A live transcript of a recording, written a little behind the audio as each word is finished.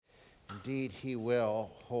indeed he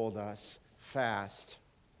will hold us fast.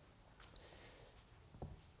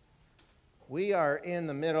 We are in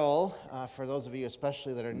the middle, for those of you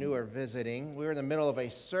especially that are new or visiting, we're in the middle of a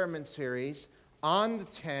sermon series on the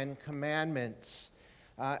Ten Commandments.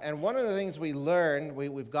 And one of the things we learned,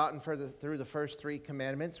 we've gotten through the first three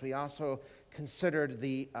commandments. We also considered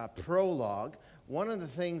the prologue. One of the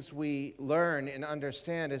things we learn and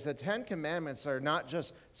understand is that 10 Commandments are not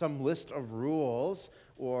just some list of rules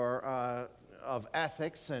or of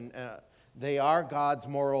ethics, and they are God's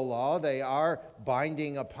moral law. They are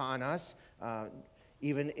binding upon us,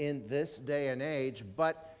 even in this day and age,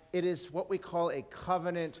 but it is what we call a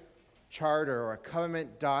covenant charter or a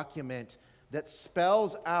covenant document that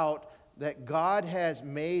spells out that God has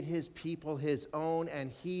made his people his own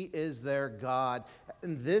and he is their God.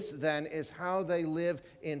 And this then is how they live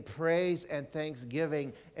in praise and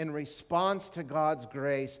thanksgiving in response to God's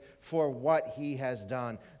grace for what he has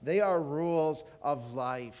done. They are rules of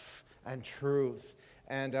life and truth.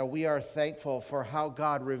 And we are thankful for how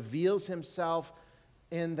God reveals himself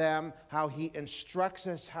in them, how he instructs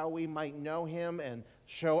us how we might know him and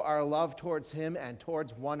show our love towards him and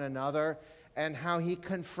towards one another, and how he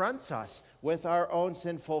confronts us with our own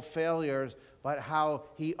sinful failures, but how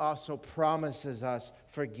he also promises us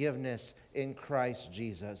forgiveness in Christ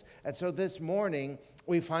Jesus. And so this morning,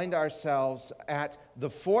 we find ourselves at the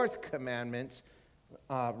fourth commandment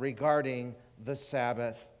regarding the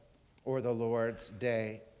Sabbath or the Lord's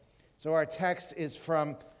Day. So our text is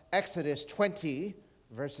from Exodus 20,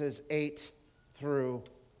 verses 8 through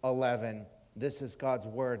 11. This is God's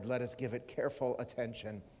word. Let us give it careful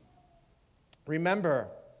attention. Remember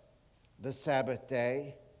the Sabbath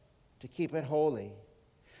day to keep it holy.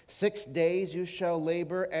 6 days you shall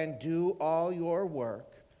labor and do all your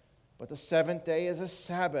work, but the seventh day is a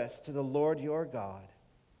Sabbath to the Lord your God.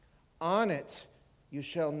 On it you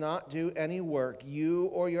shall not do any work, you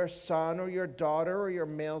or your son or your daughter or your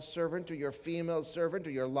male servant or your female servant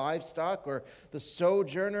or your livestock or the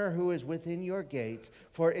sojourner who is within your gates.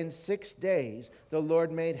 For in 6 days the Lord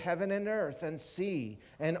made heaven and earth and sea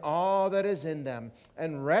and all that is in them,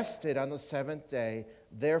 and rested on the seventh day.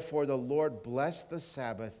 Therefore the Lord blessed the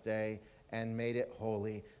Sabbath day and made it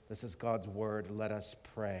holy. This is God's word. Let us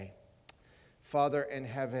pray. Father in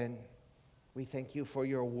heaven, we thank you for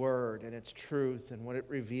your word and its truth and what it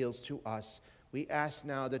reveals to us. We ask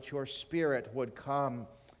now that your Spirit would come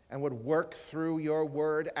and would work through your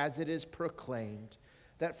word as it is proclaimed,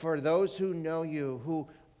 that for those who know you, who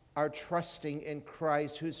are trusting in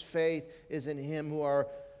Christ, whose faith is in him, who are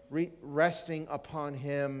resting upon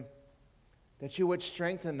him, that you would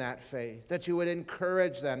strengthen that faith, that you would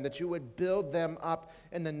encourage them, that you would build them up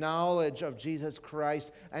in the knowledge of Jesus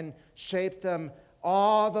Christ and shape them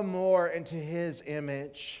all the more into his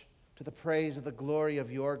image, to the praise of the glory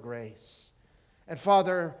of your grace. And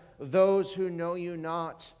Father, those who know you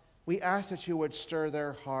not, we ask that you would stir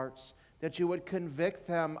their hearts, that you would convict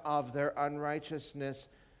them of their unrighteousness,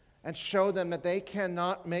 and show them that they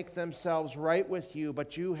cannot make themselves right with you,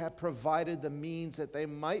 but you have provided the means that they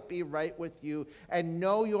might be right with you and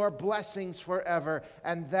know your blessings forever,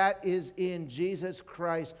 and that is in Jesus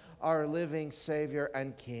Christ, our living Savior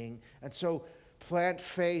and King. And so plant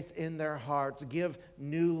faith in their hearts. Give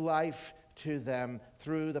new life to them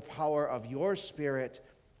through the power of your Spirit,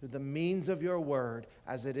 through the means of your word,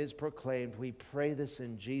 as it is proclaimed. We pray this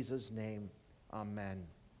in Jesus' name. Amen.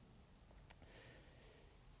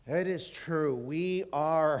 It is true. We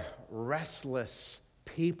are restless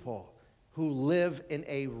people who live in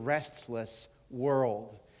a restless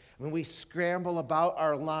world. When we scramble about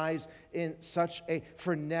our lives in such a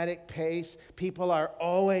frenetic pace, people are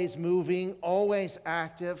always moving, always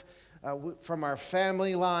active, from our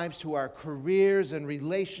family lives to our careers and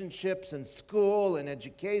relationships and school and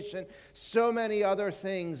education. So many other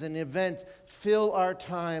things and events fill our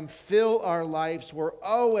time, fill our lives. We're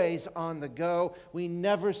always on the go. We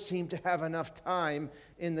never seem to have enough time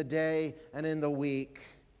in the day and in the week.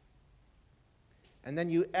 And then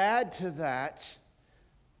you add to that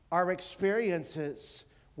our experiences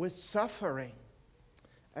with suffering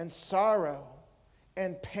and sorrow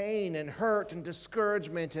and pain and hurt and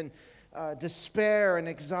discouragement and despair and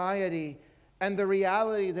anxiety, and the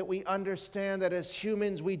reality that we understand that as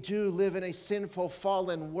humans we do live in a sinful,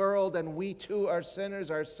 fallen world, and we too are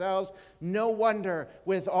sinners ourselves. No wonder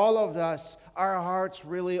with all of us our hearts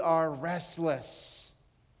really are restless.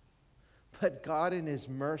 But God in his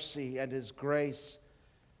mercy and his grace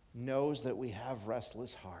knows that we have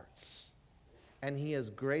restless hearts. And he has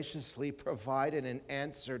graciously provided an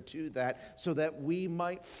answer to that so that we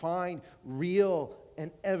might find real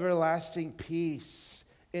and everlasting peace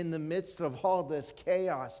in the midst of all this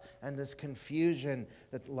chaos and this confusion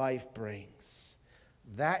that life brings.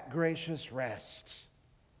 That gracious rest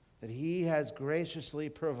that he has graciously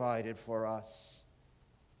provided for us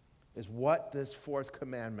is what this fourth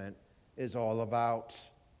commandment is all about.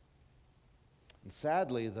 And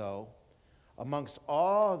sadly, though, amongst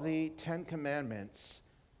all the 10 commandments,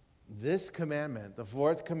 this commandment, the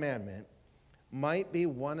fourth commandment, might be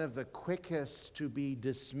one of the quickest to be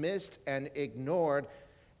dismissed and ignored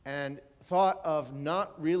and thought of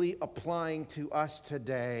not really applying to us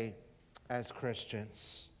today as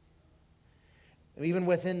Christians. Even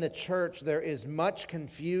within the church, there is much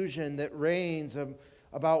confusion that reigns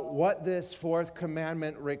about what this fourth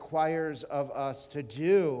commandment requires of us to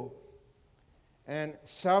do. And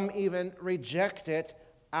some even reject it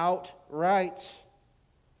outright.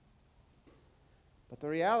 But the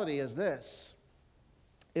reality is this: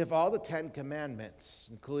 if all the 10 commandments,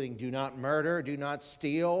 including do not murder, do not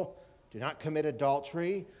steal, do not commit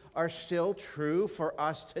adultery, are still true for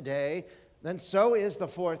us today, then so is the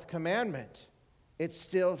fourth commandment. It's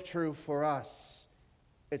still true for us.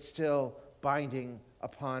 It's still binding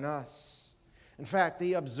upon us. In fact,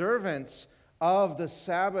 the observance of the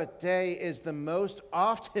Sabbath day is the most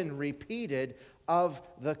often repeated of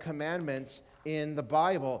the commandments in the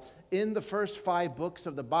Bible. In the first 5 books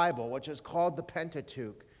of the Bible, which is called the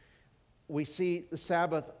Pentateuch, we see the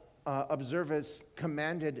Sabbath observance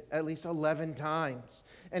commanded at least 11 times.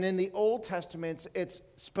 And in the Old Testament, it's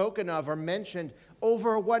spoken of or mentioned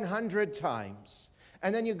over 100 times.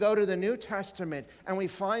 And then you go to the New Testament, and we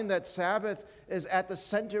find that Sabbath is at the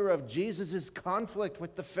center of Jesus' conflict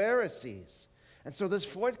with the Pharisees. And so this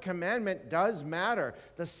fourth commandment does matter.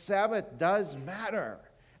 The Sabbath does matter.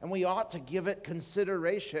 And we ought to give it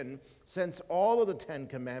consideration, since all of the 10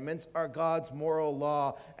 commandments are God's moral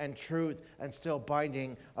law and truth and still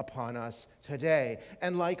binding upon us today.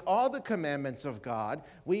 And like all the commandments of God,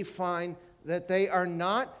 we find that they are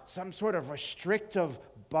not some sort of restrictive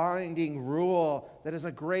binding rule that is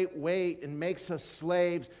a great weight and makes us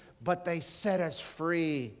slaves, but they set us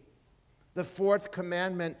free. The fourth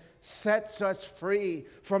commandment sets us free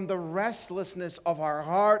from the restlessness of our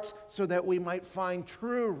hearts so that we might find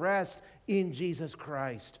true rest in Jesus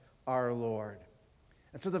Christ, our Lord.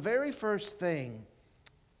 And so the very first thing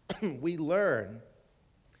we learn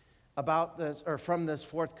about this, or from this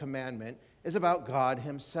fourth commandment, is about God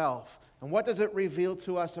himself. And what does it reveal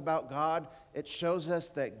to us about God? It shows us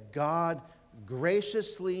that God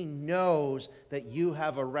graciously knows that you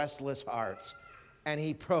have a restless heart, and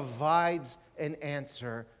he provides an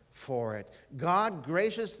answer for it. God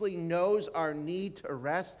graciously knows our need to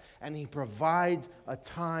rest, and he provides a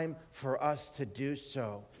time for us to do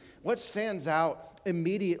so. What stands out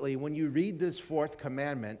immediately when you read this fourth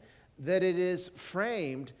commandment, that it is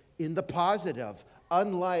framed in the positive,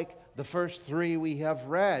 unlike the first 3 we have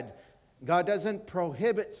read. God doesn't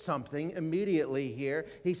prohibit something immediately here.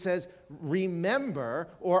 He says, remember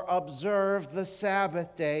or observe the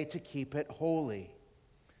Sabbath day to keep it holy.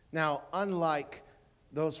 Now, unlike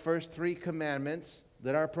those first 3 commandments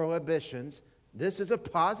that are prohibitions, this is a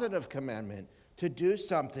positive commandment to do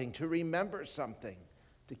something, to remember something,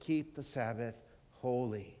 to keep the Sabbath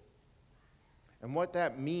holy. And what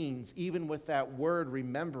that means, even with that word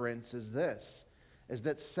remembrance, is this, is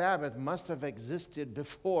that Sabbath must have existed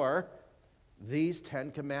before these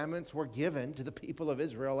 10 commandments were given to the people of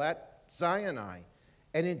Israel at Sinai.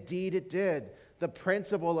 And indeed it did. The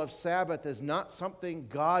principle of Sabbath is not something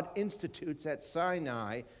God institutes at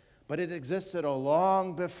Sinai, but it existed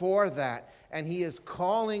long before that. And he is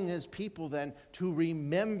calling his people then to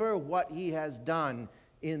remember what he has done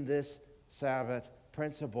in this Sabbath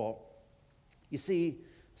principle. You see,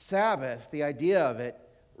 Sabbath, the idea of it,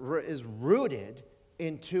 is rooted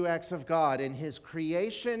in 2 acts of God, in his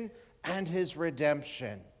creation and his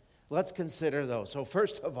redemption. Let's consider those. So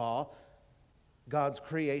first of all, God's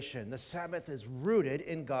creation. The Sabbath is rooted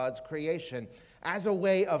in God's creation. As a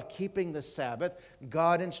way of keeping the Sabbath,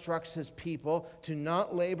 God instructs his people to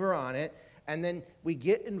not labor on it. And then we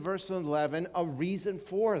get in verse 11 a reason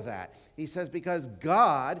for that. He says, because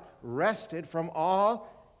God rested from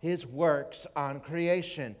all his works on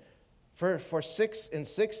creation. In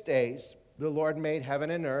 6 days, the Lord made heaven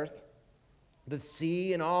and earth, the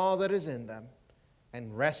sea and all that is in them,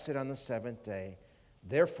 and rested on the 7th day.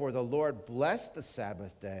 Therefore, the Lord blessed the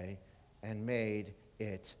Sabbath day and made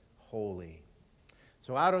it holy.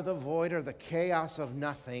 So out of the void or the chaos of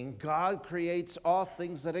nothing, God creates all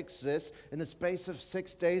things that exist in the space of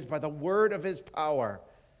 6 days by the word of his power.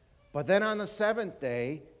 But then on the 7th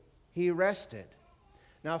day, he rested.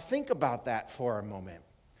 Now think about that for a moment.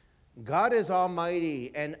 God is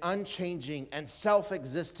almighty and unchanging and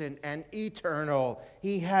self-existent and eternal.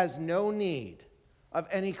 He has no need of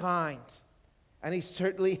any kind. And he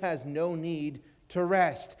certainly has no need to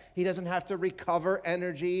rest. He doesn't have to recover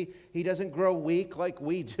energy. He doesn't grow weak like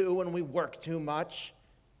we do when we work too much.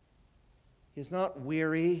 He's not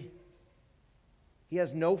weary. He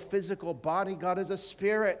has no physical body. God is a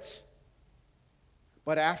spirit.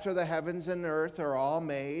 But after the heavens and earth are all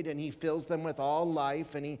made, and he fills them with all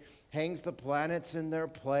life, and he hangs the planets in their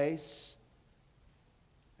place,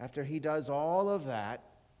 after he does all of that,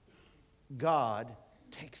 God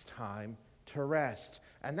takes time to rest.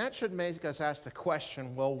 And that should make us ask the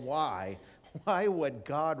question, well, why? Why would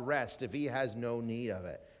God rest if he has no need of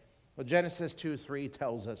it? Well, Genesis 2:3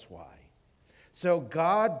 tells us why. So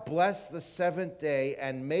God blessed the seventh day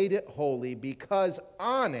and made it holy, because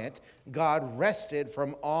on it God rested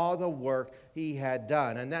from all the work he had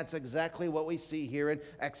done. And that's exactly what we see here in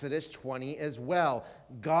Exodus 20 as well.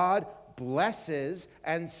 God blesses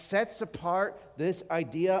and sets apart this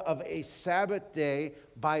idea of a Sabbath day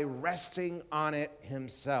by resting on it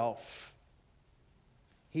himself.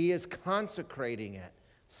 He is consecrating it,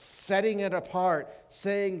 setting it apart,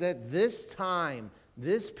 saying that this time,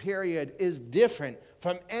 this period is different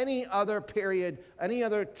from any other period, any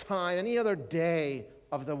other time, any other day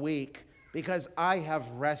of the week, because I have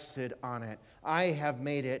rested on it. I have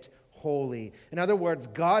made it holy. In other words,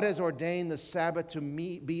 God has ordained the Sabbath to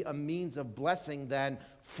be a means of blessing then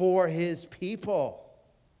for his people.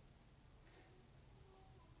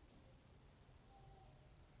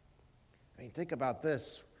 I mean, think about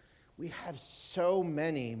this. We have so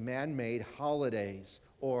many man-made holidays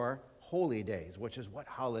or holy days, which is what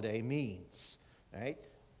holiday means, right?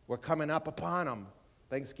 We're coming up upon them.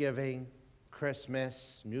 Thanksgiving,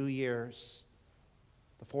 Christmas, New Year's,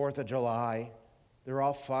 the 4th of July. They're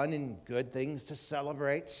all fun and good things to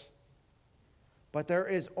celebrate. But there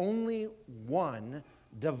is only one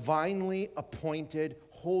divinely appointed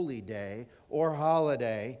holy day or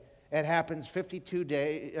holiday. It happens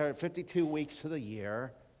 52 weeks of the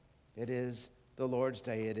year. It is the Lord's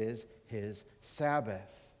Day. It is his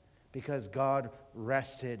Sabbath. Because God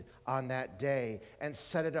rested on that day and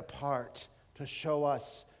set it apart to show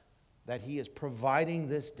us that he is providing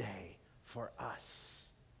this day for us.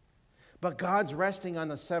 But God's resting on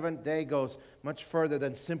the seventh day goes much further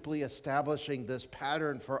than simply establishing this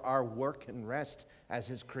pattern for our work and rest as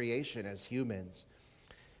his creation, as humans.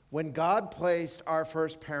 When God placed our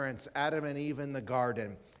first parents, Adam and Eve, in the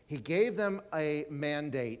garden, he gave them a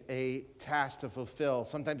mandate, a task to fulfill.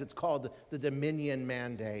 Sometimes it's called the dominion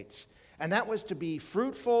mandate. And that was to be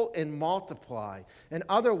fruitful and multiply. In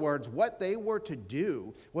other words, what they were to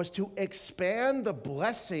do was to expand the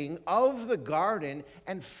blessing of the garden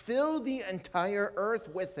and fill the entire earth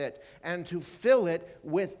with it, and to fill it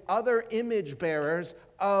with other image bearers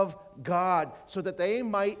of God, so that they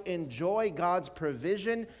might enjoy God's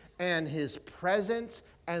provision and his presence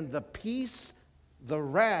and the peace, the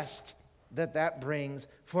rest that brings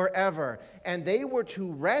forever. And they were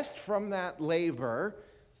to rest from that labor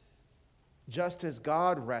just as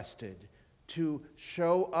God rested, to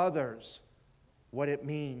show others what it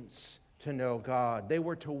means to know God. They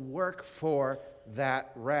were to work for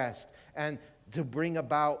that rest and to bring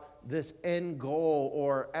about this end goal,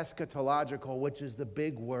 or eschatological, which is the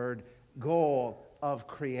big word, goal of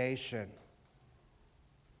creation.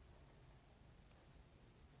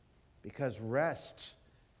 Because rest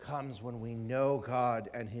comes when we know God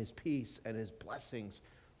and his peace and his blessings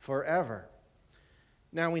forever.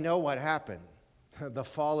 Now we know what happened. The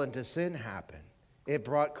fall into sin happened. It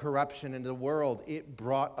brought corruption into the world. It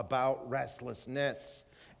brought about restlessness.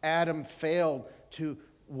 Adam failed to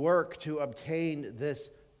work to obtain this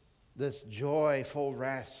joyful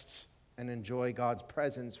rest and enjoy God's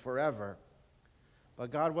presence forever. But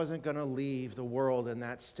God wasn't going to leave the world in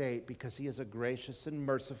that state, because he is a gracious and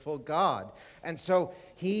merciful God. And so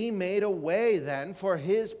he made a way then for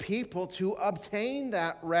his people to obtain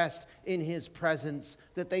that rest in his presence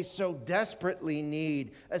that they so desperately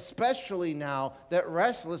need, especially now that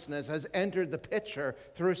restlessness has entered the picture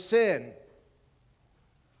through sin.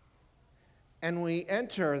 And we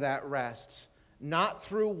enter that rest not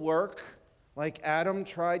through work like Adam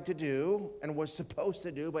tried to do and was supposed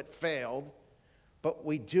to do but failed, but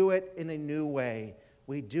we do it in a new way.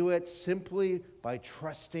 We do it simply by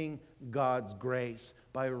trusting God's grace,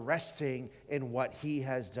 by resting in what he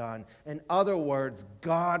has done. In other words,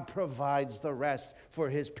 God provides the rest for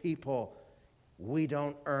his people. We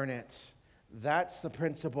don't earn it. That's the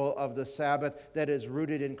principle of the Sabbath that is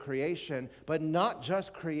rooted in creation, but not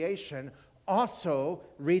just creation, also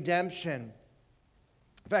redemption.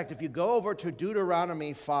 In fact, if you go over to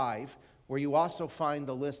Deuteronomy 5, where you also find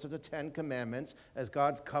the list of the Ten Commandments as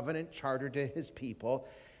God's covenant charter to his people,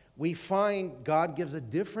 we find God gives a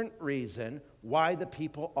different reason why the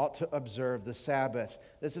people ought to observe the Sabbath.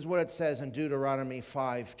 This is what it says in Deuteronomy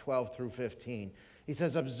 5, 12 through 15. He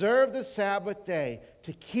says, "Observe the Sabbath day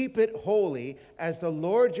to keep it holy as the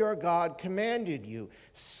Lord your God commanded you.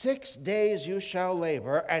 6 days you shall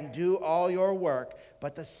labor and do all your work,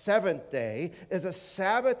 but the seventh day is a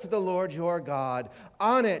Sabbath to the Lord your God.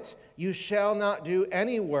 On it you shall not do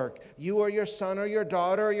any work, you or your son or your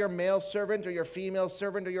daughter or your male servant or your female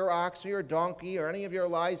servant or your ox or your donkey or any of your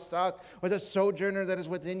livestock or the sojourner that is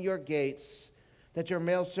within your gates, that your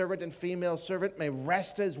male servant and female servant may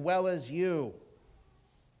rest as well as you.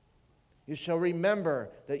 You shall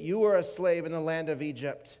remember that you were a slave in the land of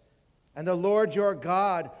Egypt, and the Lord your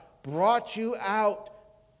God brought you out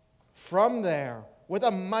from there with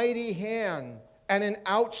a mighty hand and an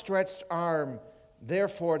outstretched arm.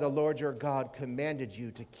 Therefore, the Lord your God commanded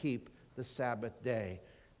you to keep the Sabbath day."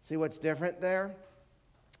 See what's different there?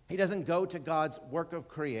 He doesn't go to God's work of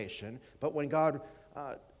creation, but when God,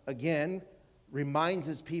 again, reminds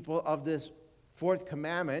his people of this fourth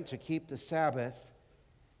commandment to keep the Sabbath,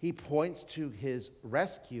 he points to his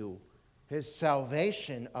rescue, his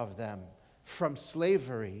salvation of them from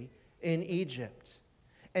slavery in Egypt.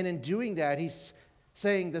 And in doing that, he's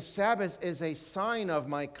saying the Sabbath is a sign of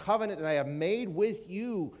my covenant that I have made with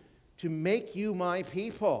you to make you my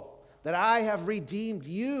people, that I have redeemed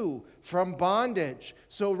you from bondage.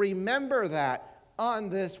 So remember that on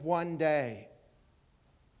this one day.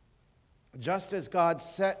 Just as God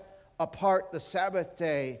set apart the Sabbath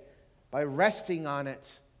day by resting on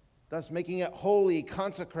it, thus making it holy,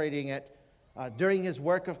 consecrating it during his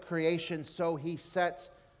work of creation, so he sets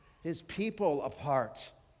his people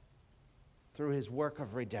apart through his work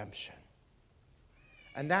of redemption.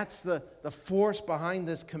 And that's the force behind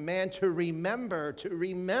this command to remember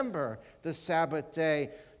the Sabbath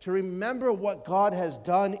day, to remember what God has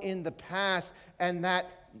done in the past, and that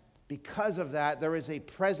because of that, there is a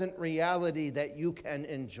present reality that you can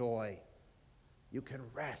enjoy. You can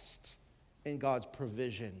rest in God's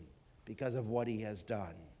provision because of what he has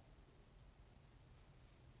done.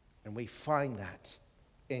 And we find that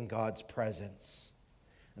in God's presence.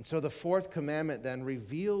 And so the fourth commandment then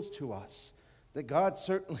reveals to us that God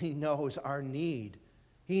certainly knows our need.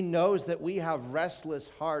 He knows that we have restless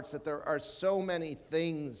hearts, that there are so many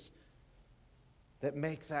things that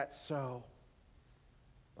make that so.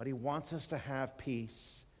 But he wants us to have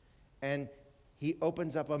peace. And he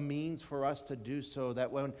opens up a means for us to do so,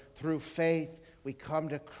 that when through faith we come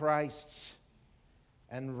to Christ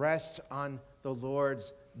and rest on the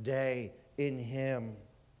Lord's day in him,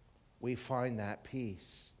 we find that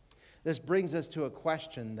peace. This brings us to a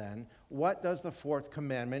question then. What does the fourth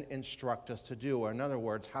commandment instruct us to do? Or in other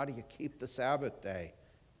words, how do you keep the Sabbath day?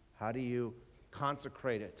 How do you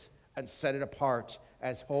consecrate it and set it apart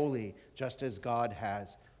as holy, just as God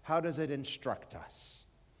has? How does it instruct us?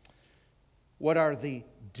 What are the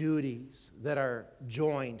duties that are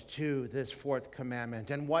joined to this fourth commandment?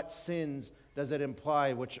 And what sins does it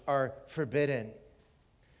imply which are forbidden?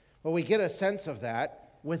 Well, we get a sense of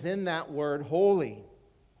that within that word holy.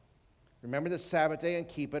 Remember the Sabbath day and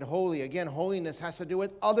keep it holy. Again, holiness has to do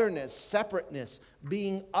with otherness, separateness,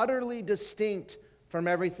 being utterly distinct from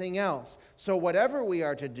everything else. So whatever we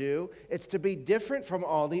are to do, it's to be different from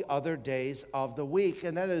all the other days of the week.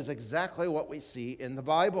 And that is exactly what we see in the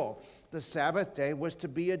Bible. The Sabbath day was to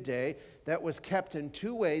be a day that was kept in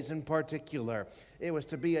two ways in particular. It was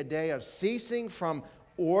to be a day of ceasing from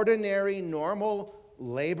ordinary, normal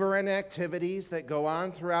labor and activities that go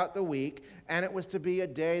on throughout the week, and it was to be a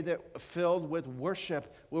day that filled with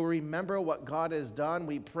worship. We'll remember what God has done,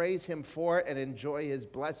 we praise him for it, and enjoy his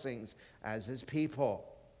blessings as his people.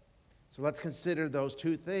 So let's consider those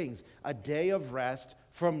two things: a day of rest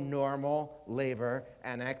from normal labor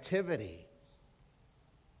and activity.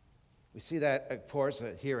 We see that, of course,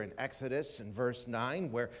 here in Exodus in verse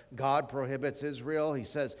 9, where God prohibits Israel. He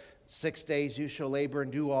says, 6 days you shall labor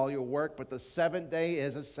and do all your work, but the seventh day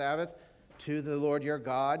is a Sabbath to the Lord your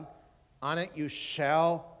God. On it you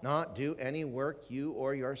shall not do any work, you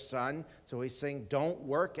or your son. So he's saying, don't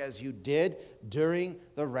work as you did during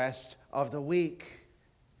the rest of the week.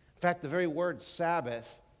 In fact, the very word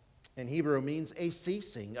Sabbath in Hebrew means a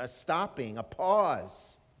ceasing, a stopping, a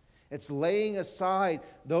pause. It's laying aside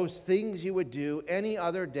those things you would do any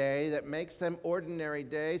other day that makes them ordinary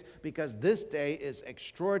days, because this day is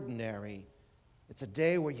extraordinary. It's a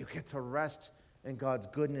day where you get to rest in God's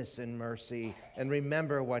goodness and mercy and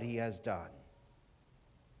remember what he has done.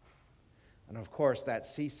 And of course, that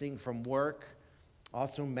ceasing from work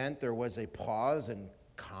Also meant there was a pause in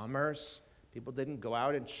commerce. People didn't go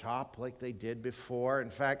out and shop like they did before. In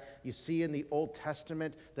fact, you see in the Old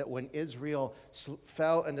Testament that when Israel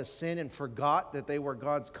fell into sin and forgot that they were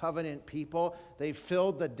God's covenant people, they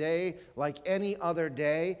filled the day like any other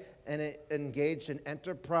day and it engaged in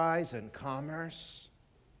enterprise and commerce.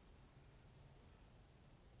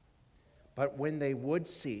 But when they would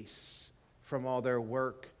cease from all their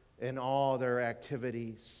work and all their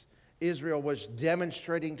activities, Israel was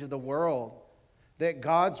demonstrating to the world that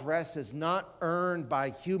God's rest is not earned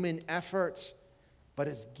by human effort, but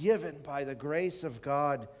is given by the grace of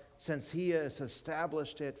God, since He has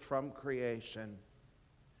established it from creation.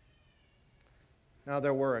 Now,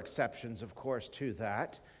 there were exceptions, of course, to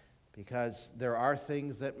that, because there are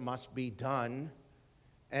things that must be done.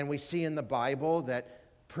 And we see in the Bible that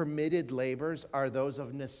permitted labors are those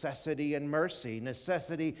of necessity and mercy.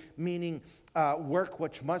 Necessity meaning work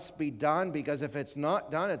which must be done, because if it's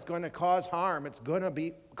not done, it's going to cause harm. It's going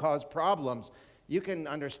to cause problems. You can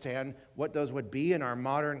understand what those would be in our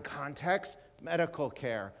modern context. Medical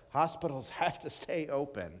care. Hospitals have to stay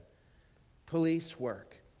open. Police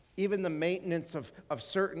work. Even the maintenance of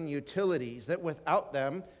certain utilities, that without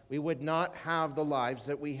them, we would not have the lives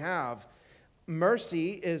that we have.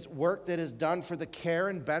 Mercy is work that is done for the care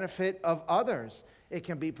and benefit of others. It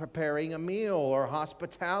can be preparing a meal or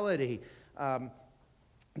hospitality.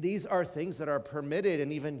 These are things that are permitted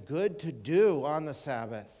and even good to do on the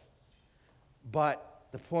Sabbath. But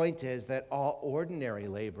the point is that all ordinary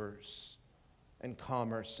labors and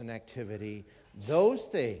commerce and activity, those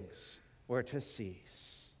things were to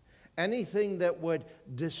cease. Anything that would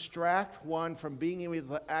distract one from being able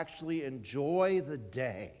to actually enjoy the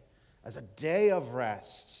day as a day of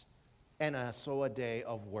rest and also a day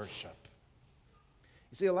of worship.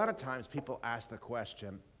 You see, a lot of times people ask the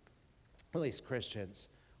question, at least Christians,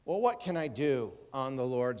 well, what can I do on the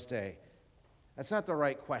Lord's Day? That's not the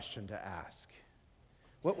right question to ask.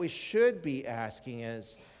 What we should be asking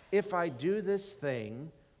is, if I do this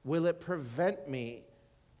thing, will it prevent me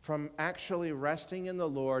from actually resting in the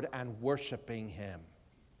Lord and worshiping Him?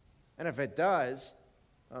 And if it does,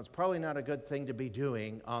 well, it's probably not a good thing to be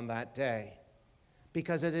doing on that day,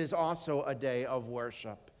 because it is also a day of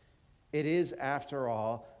worship. It is, after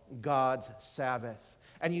all, God's Sabbath.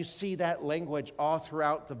 And you see that language all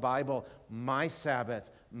throughout the Bible, my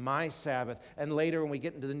Sabbath, my Sabbath. And later when we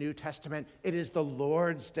get into the New Testament, it is the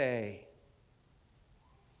Lord's Day.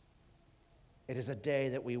 It is a day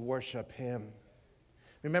that we worship Him.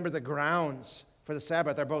 Remember, the grounds for the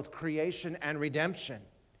Sabbath are both creation and redemption.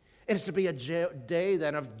 It is to be a day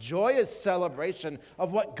then of joyous celebration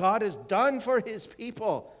of what God has done for His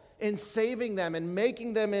people in saving them and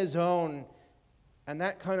making them His own. And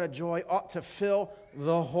that kind of joy ought to fill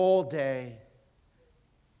the whole day,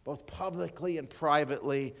 both publicly and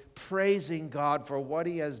privately, praising God for what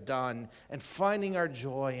He has done and finding our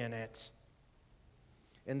joy in it.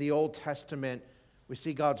 In the Old Testament, we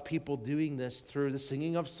see God's people doing this through the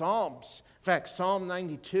singing of psalms. In fact, Psalm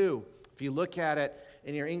 92, if you look at it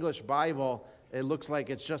in your English Bible, it looks like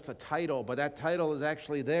it's just a title, but that title is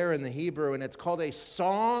actually there in the Hebrew, and it's called a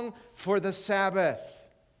song for the Sabbath.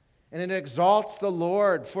 And it exalts the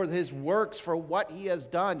Lord for His works, for what He has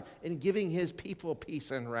done in giving His people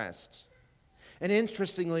peace and rest. And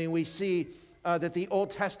interestingly, we see that the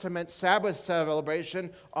Old Testament Sabbath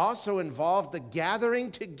celebration also involved the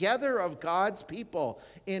gathering together of God's people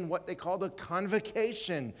in what they called a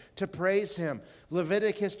convocation to praise Him.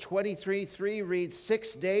 Leviticus 23:3 reads,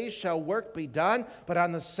 6 days shall work be done, but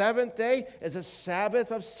on the seventh day is a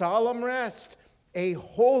Sabbath of solemn rest, a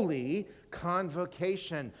holy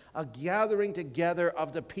convocation, a gathering together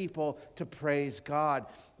of the people to praise God.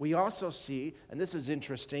 We also see, and this is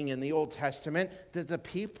interesting in the Old Testament, that the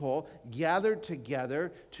people gathered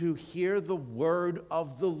together to hear the word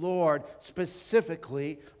of the Lord,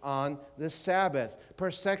 specifically on the Sabbath. Per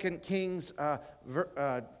 2 Kings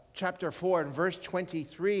chapter 4 and verse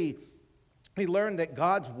 23, we learn that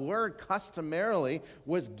God's word customarily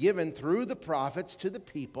was given through the prophets to the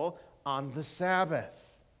people on the Sabbath.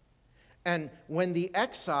 And when the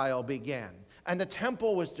exile began, and the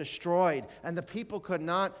temple was destroyed, and the people could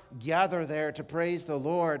not gather there to praise the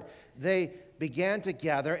Lord, they began to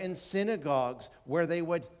gather in synagogues where they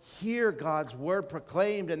would hear God's word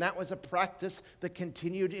proclaimed, and that was a practice that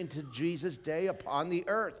continued into Jesus' day upon the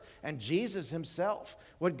earth. And Jesus Himself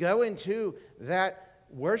would go into that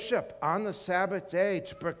worship on the Sabbath day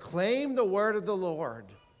to proclaim the word of the Lord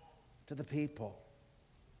to the people.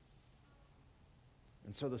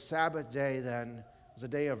 And so the Sabbath day then was a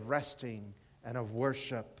day of resting and of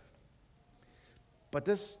worship. But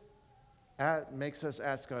this makes us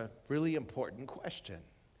ask a really important question.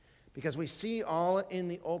 Because we see all in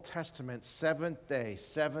the Old Testament, seventh day,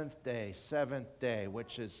 seventh day, seventh day,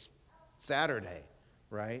 which is Saturday,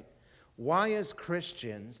 right? Why, as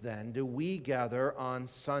Christians, then, do we gather on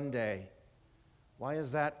Sunday? Why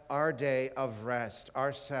is that our day of rest,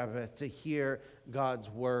 our Sabbath, to hear God's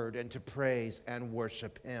word and to praise and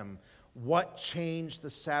worship Him? What changed the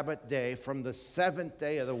Sabbath day from the seventh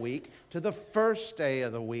day of the week to the first day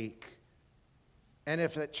of the week? And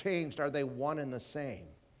if it changed, are they one and the same?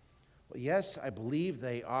 Well, yes, I believe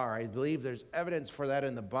they are. I believe there's evidence for that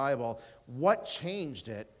in the Bible. What changed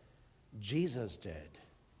it? Jesus did.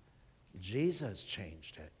 Jesus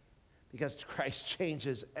changed it. Because Christ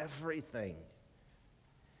changes everything.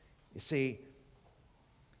 You see,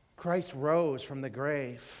 Christ rose from the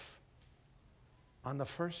grave on the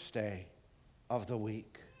first day of the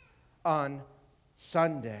week, on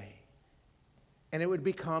Sunday. And it would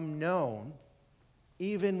become known,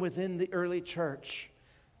 even within the early church,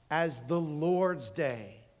 as the Lord's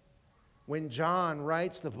Day. When John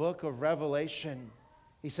writes the book of Revelation,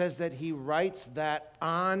 he says that he writes that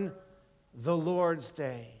on the Lord's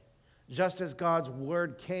Day. Just as God's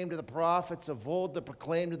word came to the prophets of old to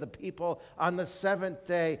proclaim to the people on the seventh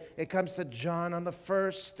day, it comes to John on the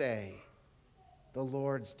first day, the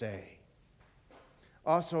Lord's Day.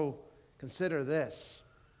 Also, consider this.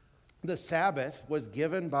 The Sabbath was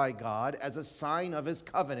given by God as a sign of His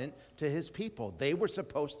covenant to His people. They were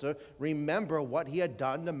supposed to remember what He had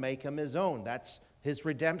done to make Him His own. That's His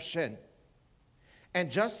redemption. And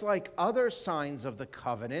just like other signs of the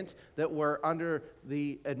covenant that were under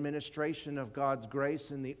the administration of God's grace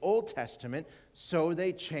in the Old Testament, so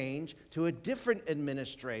they change to a different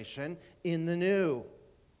administration in the New.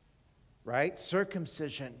 Right?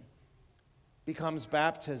 Circumcision becomes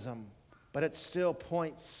baptism, but it still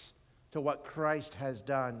points to what Christ has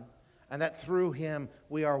done, and that through Him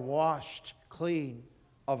we are washed clean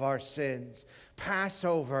of our sins.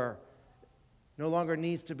 Passover no longer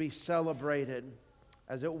needs to be celebrated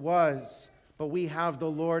as it was, but we have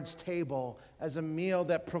the Lord's table as a meal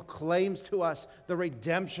that proclaims to us the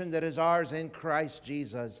redemption that is ours in Christ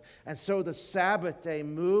Jesus. And so the Sabbath day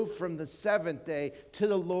moved from the seventh day to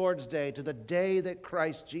the Lord's day, to the day that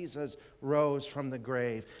Christ Jesus rose from the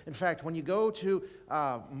grave. In fact, when you go to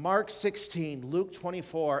Mark 16, Luke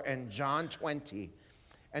 24, and John 20,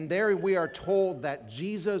 and there we are told that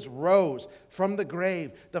Jesus rose from the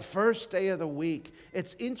grave the first day of the week.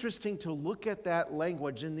 It's interesting to look at that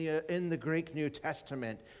language in the Greek New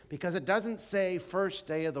Testament, because it doesn't say first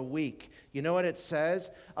day of the week. You know what it says?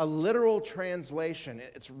 A literal translation.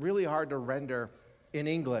 It's really hard to render in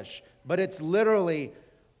English, but it's literally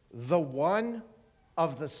the one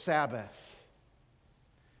of the Sabbath.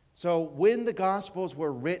 So when the Gospels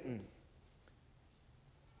were written,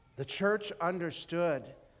 the church understood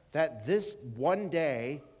that this one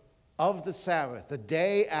day of the Sabbath, the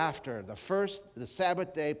day after, the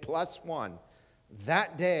Sabbath day plus one,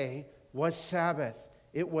 that day was Sabbath.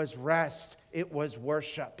 It was rest. It was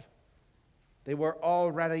worship. They were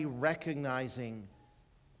already recognizing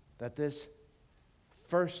that this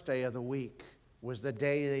first day of the week was the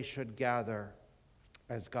day they should gather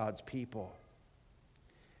as God's people.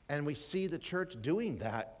 And we see the church doing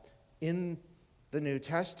that in the New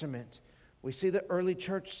Testament. We see the early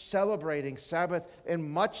church celebrating Sabbath in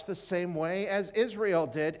much the same way as Israel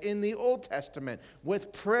did in the Old Testament,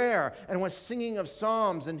 with prayer and with singing of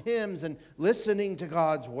psalms and hymns and listening to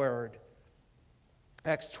God's word.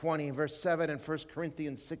 Acts 20, verse 7, and 1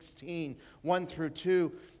 Corinthians 16, 1 through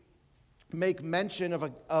 2, make mention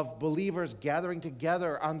of believers gathering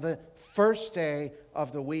together on the first day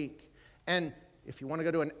of the week. And if you want to go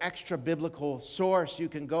to an extra biblical source, you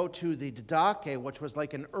can go to the Didache, which was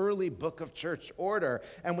like an early book of church order.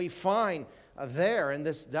 And we find there in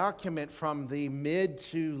this document from the mid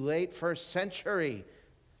to late first century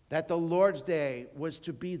that the Lord's Day was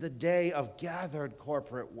to be the day of gathered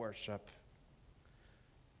corporate worship.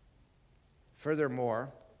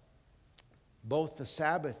 Furthermore, both the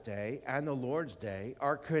Sabbath day and the Lord's Day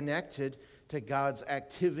are connected to God's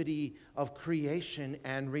activity of creation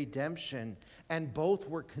and redemption, and both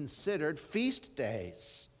were considered feast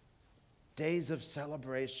days, days of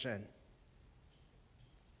celebration.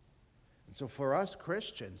 And so for us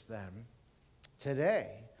Christians then,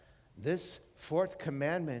 today, this fourth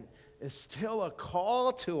commandment is still a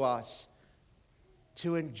call to us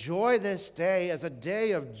to enjoy this day as a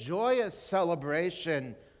day of joyous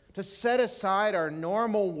celebration, to set aside our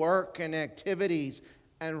normal work and activities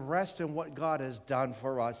and rest in what God has done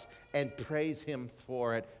for us and praise Him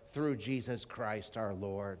for it through Jesus Christ our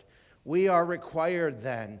Lord. We are required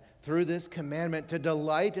then, through this commandment, to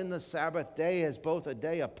delight in the Sabbath day as both a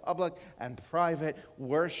day of public and private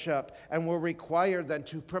worship. And we're required then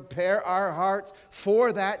to prepare our hearts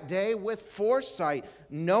for that day with foresight,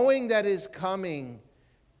 knowing that is coming,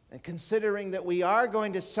 and considering that we are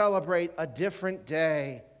going to celebrate a different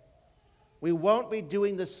day. We won't be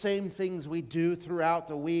doing the same things we do throughout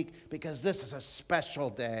the week because this is a special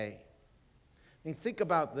day. I mean, think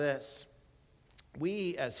about this.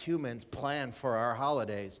 We as humans plan for our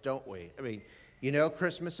holidays, don't we? I mean, you know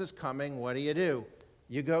Christmas is coming. What do?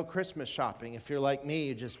 You go Christmas shopping. If you're like me,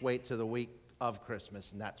 you just wait till the week of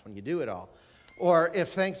Christmas, and that's when you do it all. Or if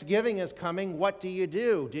Thanksgiving is coming, what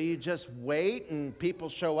do? Do you just wait and people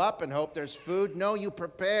show up and hope there's food? No, you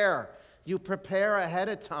prepare. You prepare ahead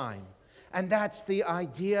of time. And that's the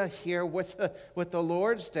idea here with the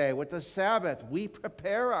Lord's Day, with the Sabbath. We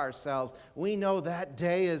prepare ourselves. We know that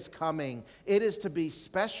day is coming. It is to be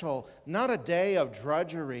special, not a day of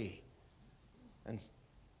drudgery and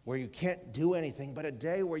where you can't do anything, but a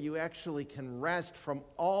day where you actually can rest from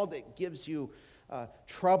all that gives you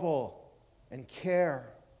trouble and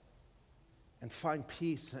care and find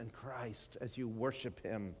peace in Christ as you worship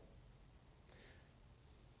Him.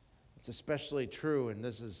 It's especially true, and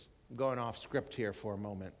this is going off script here for a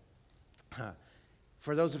moment.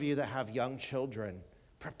 For those of you that have young children,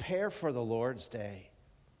 prepare for the Lord's Day.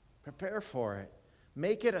 Prepare for it.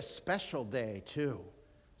 Make it a special day, too,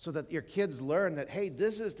 so that your kids learn that, hey,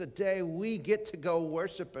 this is the day we get to go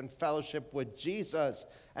worship and fellowship with Jesus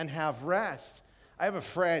and have rest. I have a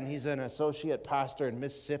friend, he's an associate pastor in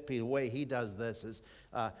Mississippi. The way he does this is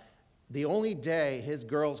the only day his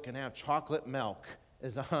girls can have chocolate milk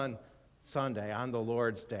is on Sunday, on the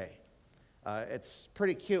Lord's Day. It's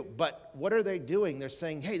pretty cute, but what are they doing? They're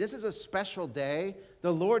saying, hey, this is a special day.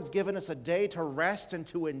 The Lord's given us a day to rest and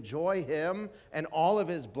to enjoy Him and all of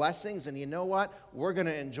His blessings, and you know what? We're going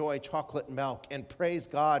to enjoy chocolate milk and praise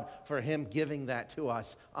God for Him giving that to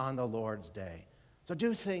us on the Lord's Day. So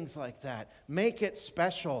do things like that. Make it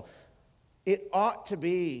special. It ought to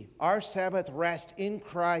be, our Sabbath rest in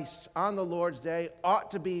Christ on the Lord's Day ought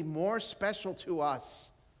to be more special to us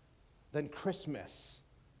than Christmas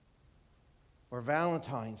or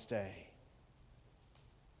Valentine's Day,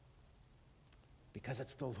 because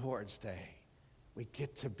it's the Lord's Day. We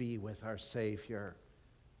get to be with our Savior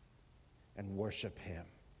and worship Him.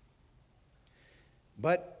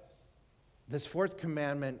 But this fourth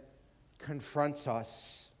commandment confronts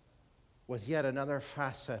us with yet another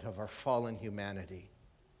facet of our fallen humanity,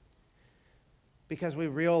 because we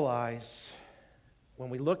realize when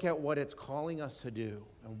we look at what it's calling us to do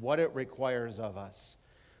and what it requires of us,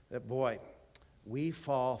 that, boy, we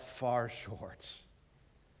fall far short.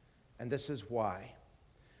 And this is why.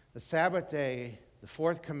 The Sabbath day, the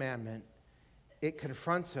fourth commandment, it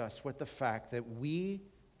confronts us with the fact that we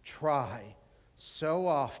try so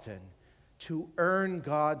often to earn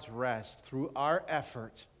God's rest through our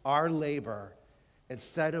effort, our labor,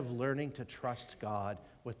 instead of learning to trust God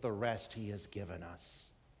with the rest He has given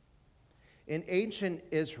us. In ancient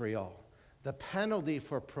Israel, the penalty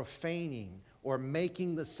for profaning or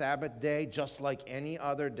making the Sabbath day just like any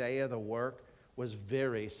other day of the work was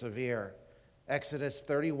very severe. Exodus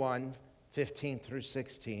 31, 15 through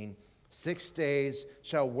 16. 6 days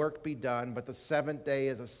shall work be done, but the seventh day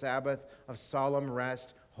is a Sabbath of solemn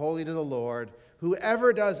rest, holy to the Lord.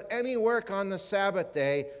 Whoever does any work on the Sabbath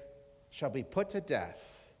day shall be put to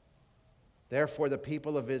death. Therefore the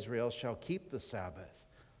people of Israel shall keep the Sabbath,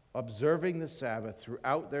 observing the Sabbath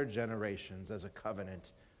throughout their generations as a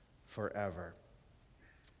covenant forever.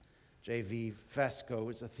 J.V. Fesco,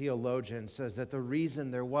 who's a theologian, says that the reason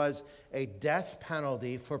there was a death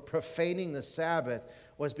penalty for profaning the Sabbath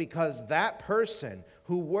was because that person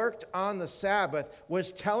who worked on the Sabbath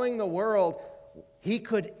was telling the world he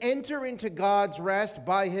could enter into God's rest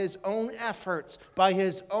by his own efforts, by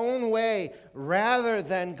his own way, rather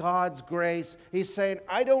than God's grace. He's saying,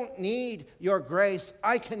 I don't need your grace.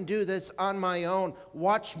 I can do this on my own.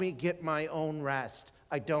 Watch me get my own rest.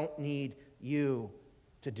 I don't need you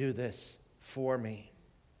to do this for me.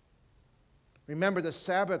 Remember, the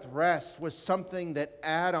Sabbath rest was something that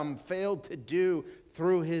Adam failed to do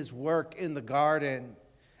through his work in the garden.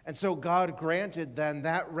 And so God granted then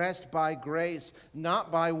that rest by grace,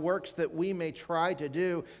 not by works that we may try to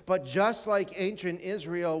do. But just like ancient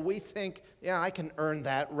Israel, we think, yeah, I can earn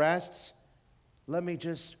that rest. Let me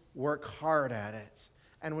just work hard at it.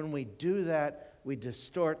 And when we do that, we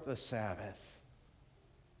distort the Sabbath.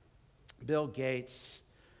 Bill Gates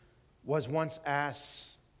was once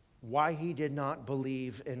asked why he did not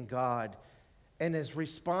believe in God. And his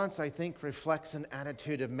response, I think, reflects an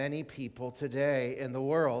attitude of many people today in the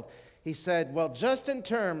world. He said, well, just in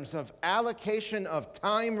terms of allocation of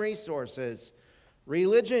time resources,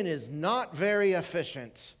 religion is not very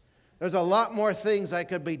efficient. There's a lot more things I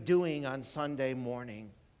could be doing on Sunday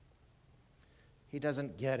morning. He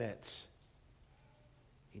doesn't get it.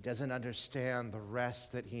 He doesn't understand the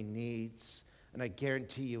rest that he needs. And I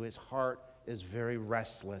guarantee you his heart is very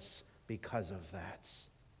restless because of that.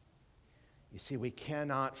 You see, we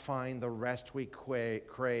cannot find the rest we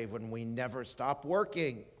crave when we never stop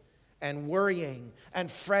working and worrying and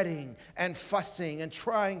fretting and fussing and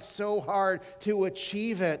trying so hard to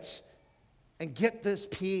achieve it and get this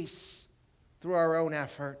peace through our own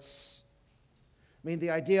efforts. I mean, the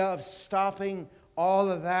idea of stopping all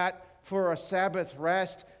of that for a Sabbath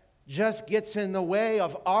rest just gets in the way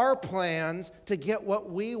of our plans to get what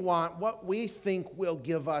we want, what we think will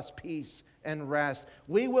give us peace and rest.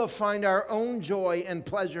 We will find our own joy and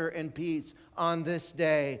pleasure and peace on this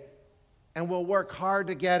day, and we'll work hard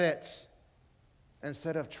to get it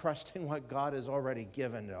instead of trusting what God has already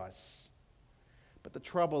given to us. But the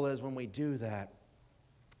trouble is when we do that,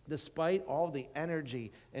 despite all the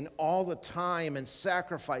energy and all the time and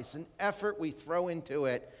sacrifice and effort we throw into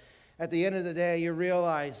it, at the end of the day, you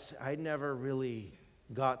realize I never really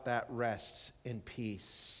got that rest in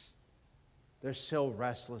peace. There's still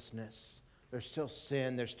restlessness. There's still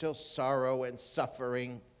sin. There's still sorrow and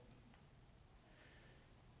suffering.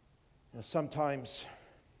 Sometimes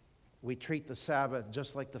we treat the Sabbath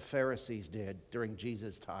just like the Pharisees did during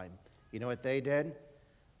Jesus' time. You know what they did?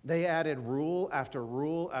 They added rule after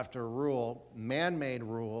rule after rule, man-made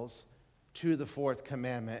rules, to the fourth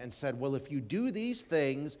commandment and said, well, if you do these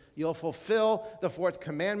things, you'll fulfill the fourth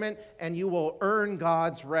commandment and you will earn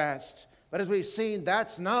God's rest. But as we've seen,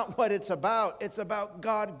 that's not what it's about. It's about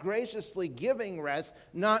God graciously giving rest,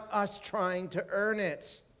 not us trying to earn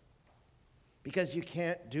it. Because you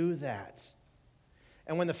can't do that.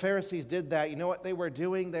 And when the Pharisees did that, you know what they were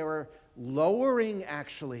doing? They were lowering,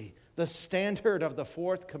 actually, the standard of the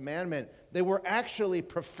fourth commandment. They were actually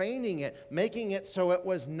profaning it, making it so it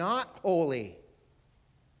was not holy.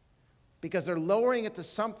 Because they're lowering it to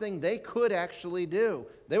something they could actually do.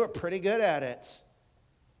 They were pretty good at it.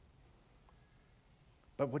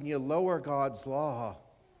 But when you lower God's law,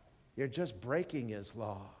 you're just breaking his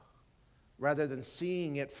law, rather than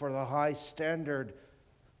seeing it for the high standard,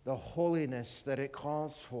 the holiness that it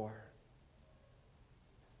calls for.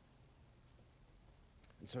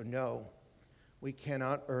 And so, no, we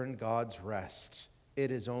cannot earn God's rest.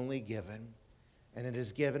 It is only given, and it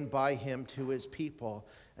is given by him to his people.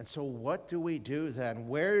 And so what do we do then?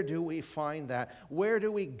 Where do we find that? Where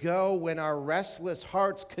do we go when our restless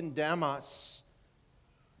hearts condemn us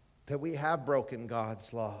that we have broken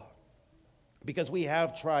God's law? Because we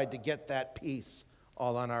have tried to get that peace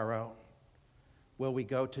all on our own. Well, we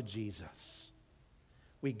go to Jesus.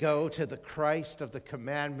 We go to the Christ of the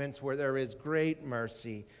commandments where there is great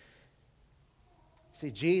mercy.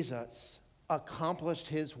 See, Jesus accomplished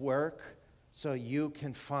his work so you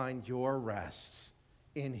can find your rest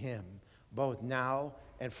in him, both now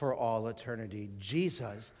and for all eternity.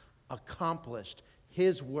 Jesus accomplished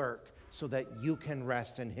his work so that you can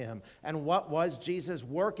rest in him. And what was Jesus'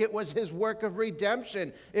 work? It was his work of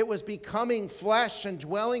redemption. It was becoming flesh and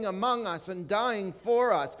dwelling among us and dying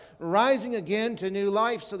for us, rising again to new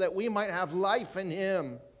life so that we might have life in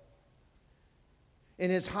him. In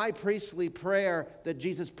his high priestly prayer that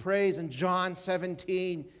Jesus prays in John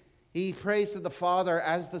 17, he prays to the Father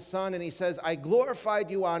as the Son, and he says, I glorified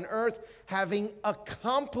you on earth, having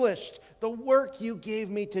accomplished the work you gave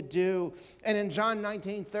me to do. And in John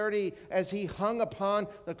 19:30, as he hung upon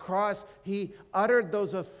the cross, he uttered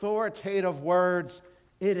those authoritative words,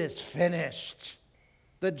 it is finished.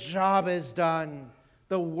 The job is done.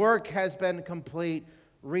 The work has been complete.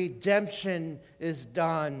 Redemption is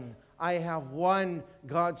done. I have won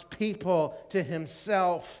God's people to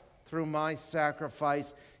himself through my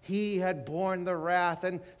sacrifice. He had borne the wrath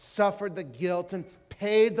and suffered the guilt and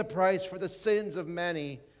paid the price for the sins of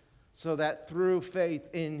many, so that through faith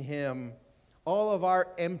in him, all of our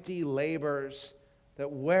empty labors that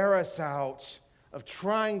wear us out of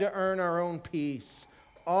trying to earn our own peace,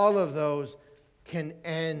 all of those can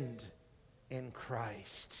end in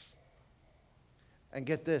Christ. And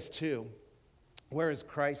get this too. Where is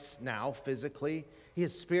Christ now physically? He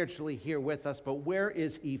is spiritually here with us, but where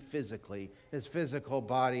is he physically? His physical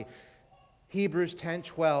body. Hebrews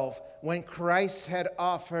 10:12, when Christ had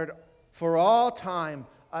offered for all time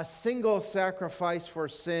a single sacrifice for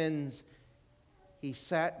sins, he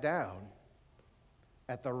sat down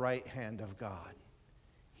at the right hand of God.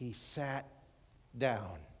 He sat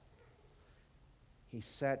down. He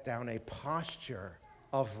sat down, a posture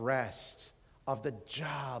of rest, of the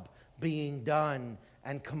job being done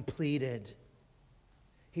and completed.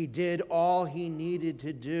 He did all he needed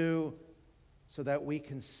to do so that we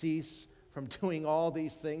can cease from doing all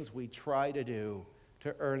these things we try to do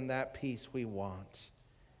to earn that peace we want.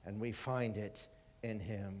 And we find it in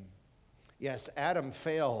him. Yes, Adam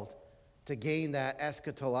failed to gain that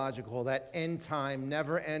eschatological, that end-time,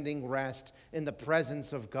 never-ending rest in the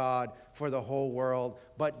presence of God for the whole world.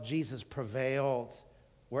 But Jesus prevailed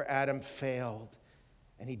where Adam failed.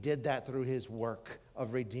 And he did that through his work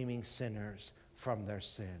of redeeming sinners from their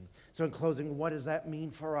sin. So in closing, what does that mean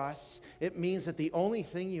for us? It means that the only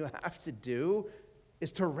thing you have to do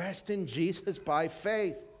is to rest in Jesus by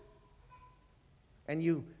faith. And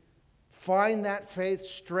you find that faith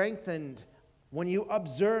strengthened when you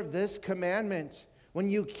observe this commandment, when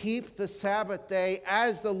you keep the Sabbath day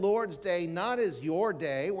as the Lord's day, not as your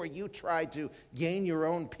day where you try to gain your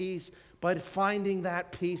own peace, but finding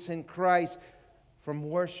that peace in Christ from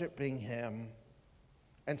worshiping him.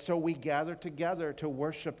 And so we gather together to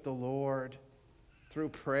worship the Lord through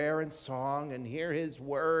prayer and song and hear his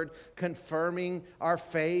word, confirming our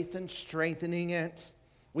faith and strengthening it.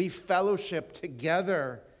 We fellowship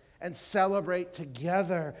together and celebrate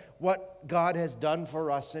together what God has done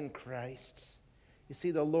for us in Christ. You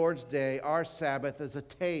see, the Lord's Day, our Sabbath, is a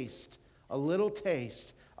taste, a little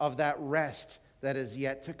taste of that rest that is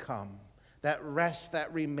yet to come, that rest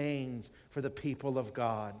that remains for the people of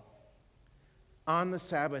God. On the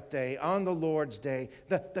Sabbath day, on the Lord's Day,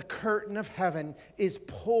 the curtain of heaven is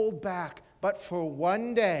pulled back, but for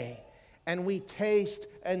one day, and we taste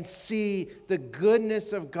and see the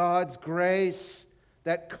goodness of God's grace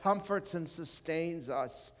that comforts and sustains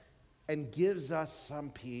us and gives us some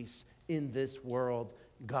peace in this world,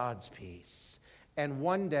 God's peace. And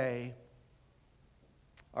one day,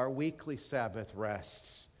 our weekly Sabbath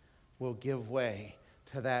rests will give way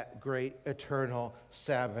to that great eternal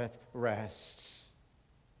Sabbath rest,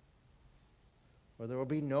 where there will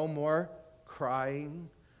be no more crying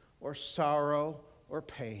or sorrow or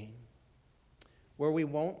pain, where we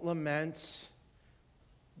won't lament,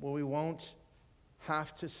 where we won't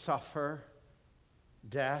have to suffer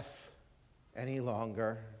death any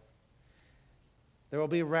longer. There will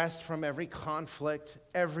be rest from every conflict.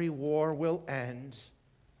 Every war will end.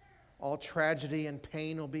 All tragedy and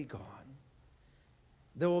pain will be gone.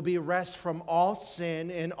 There will be rest from all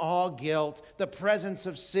sin and all guilt. The presence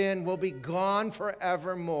of sin will be gone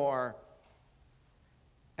forevermore.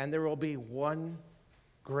 And there will be one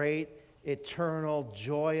great, eternal,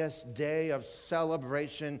 joyous day of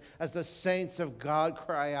celebration as the saints of God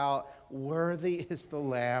cry out, "Worthy is the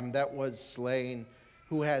Lamb that was slain,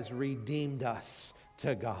 who has redeemed us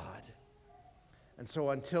to God." And so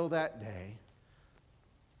until that day,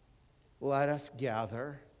 let us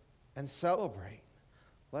gather and celebrate.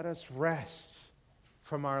 Let us rest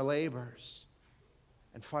from our labors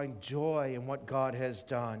and find joy in what God has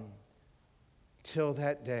done till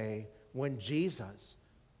that day when Jesus,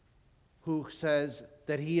 who says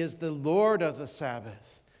that he is the Lord of the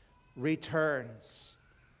Sabbath, returns,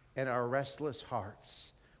 and our restless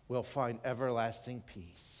hearts will find everlasting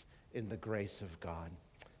peace in the grace of God.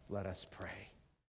 Let us pray.